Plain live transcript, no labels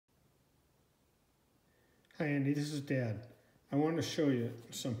Hi Andy, this is Dad. I want to show you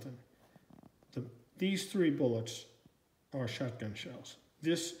something. These 3 bullets are shotgun shells.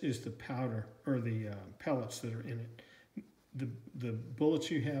 This is the powder, or the pellets that are in it. The bullets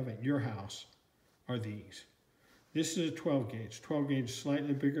you have at your house are these. This is a 12 gauge. 12 gauge,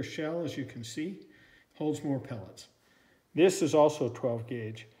 slightly bigger shell, as you can see, holds more pellets. This is also 12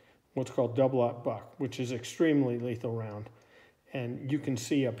 gauge, what's called double-aught buck, which is extremely lethal round. And you can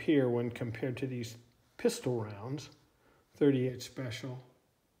see up here, when compared to these pistol rounds, 38 special,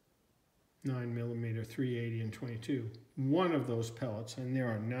 9mm, 380, and 22. One of those pellets, and there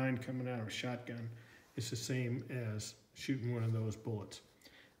are 9 coming out of a shotgun, is the same as shooting one of those bullets.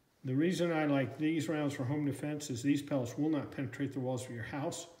 The reason I like these rounds for home defense is these pellets will not penetrate the walls of your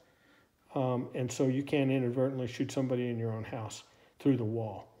house, and so you can't inadvertently shoot somebody in your own house through the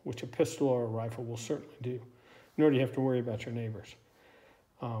wall, which a pistol or a rifle will certainly do, nor do you have to worry about your neighbors.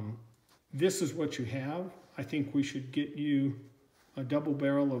 This is what you have. I think we should get you a double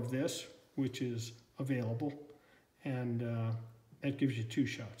barrel of this, which is available, and that gives you 2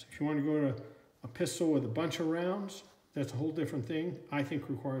 shots. If you want to go to a pistol with a bunch of rounds, that's a whole different thing. I think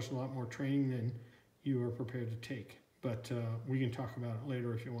requires a lot more training than you are prepared to take, but we can talk about it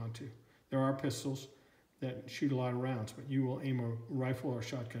later if you want to. There are pistols that shoot a lot of rounds, but you will aim a rifle or a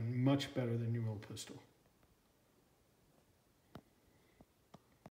shotgun much better than you will a pistol.